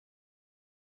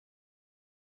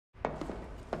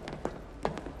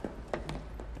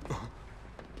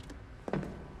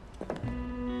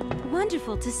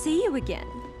wonderful to see you again.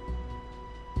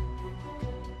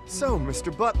 So,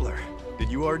 Mr. Butler, did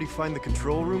you already find the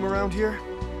control room around here?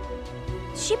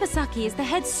 Shibasaki is the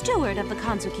head steward of the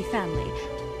Kanzuki family.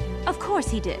 Of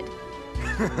course he did.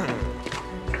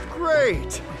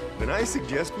 Great! Then I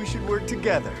suggest we should work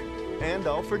together. And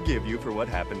I'll forgive you for what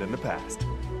happened in the past.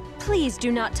 Please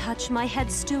do not touch my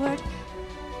head steward.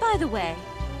 By the way,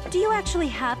 do you actually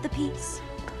have the piece?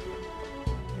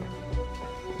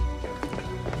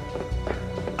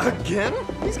 Again?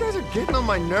 These guys are getting on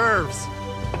my nerves.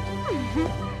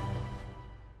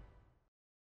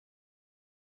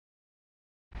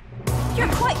 You're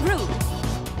quite rude.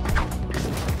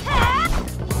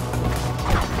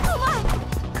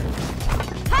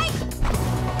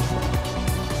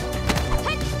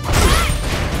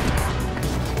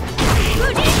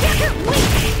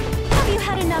 Have you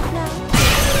had enough now?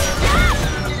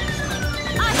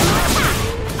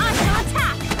 I shall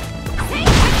attack!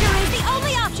 Victory is the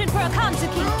only option for a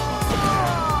Kanzuki!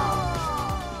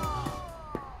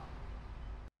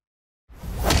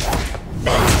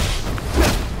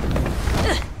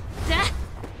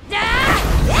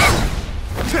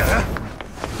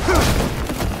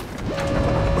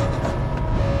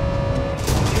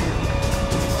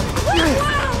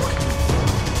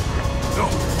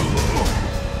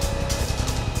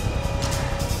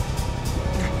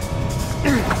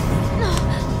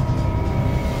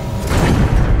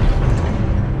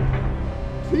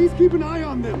 Please keep an eye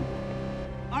on them.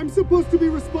 I'm supposed to be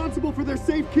responsible for their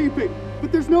safekeeping,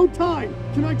 but there's no time.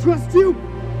 Can I trust you?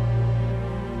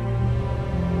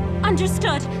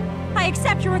 Understood. I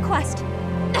accept your request.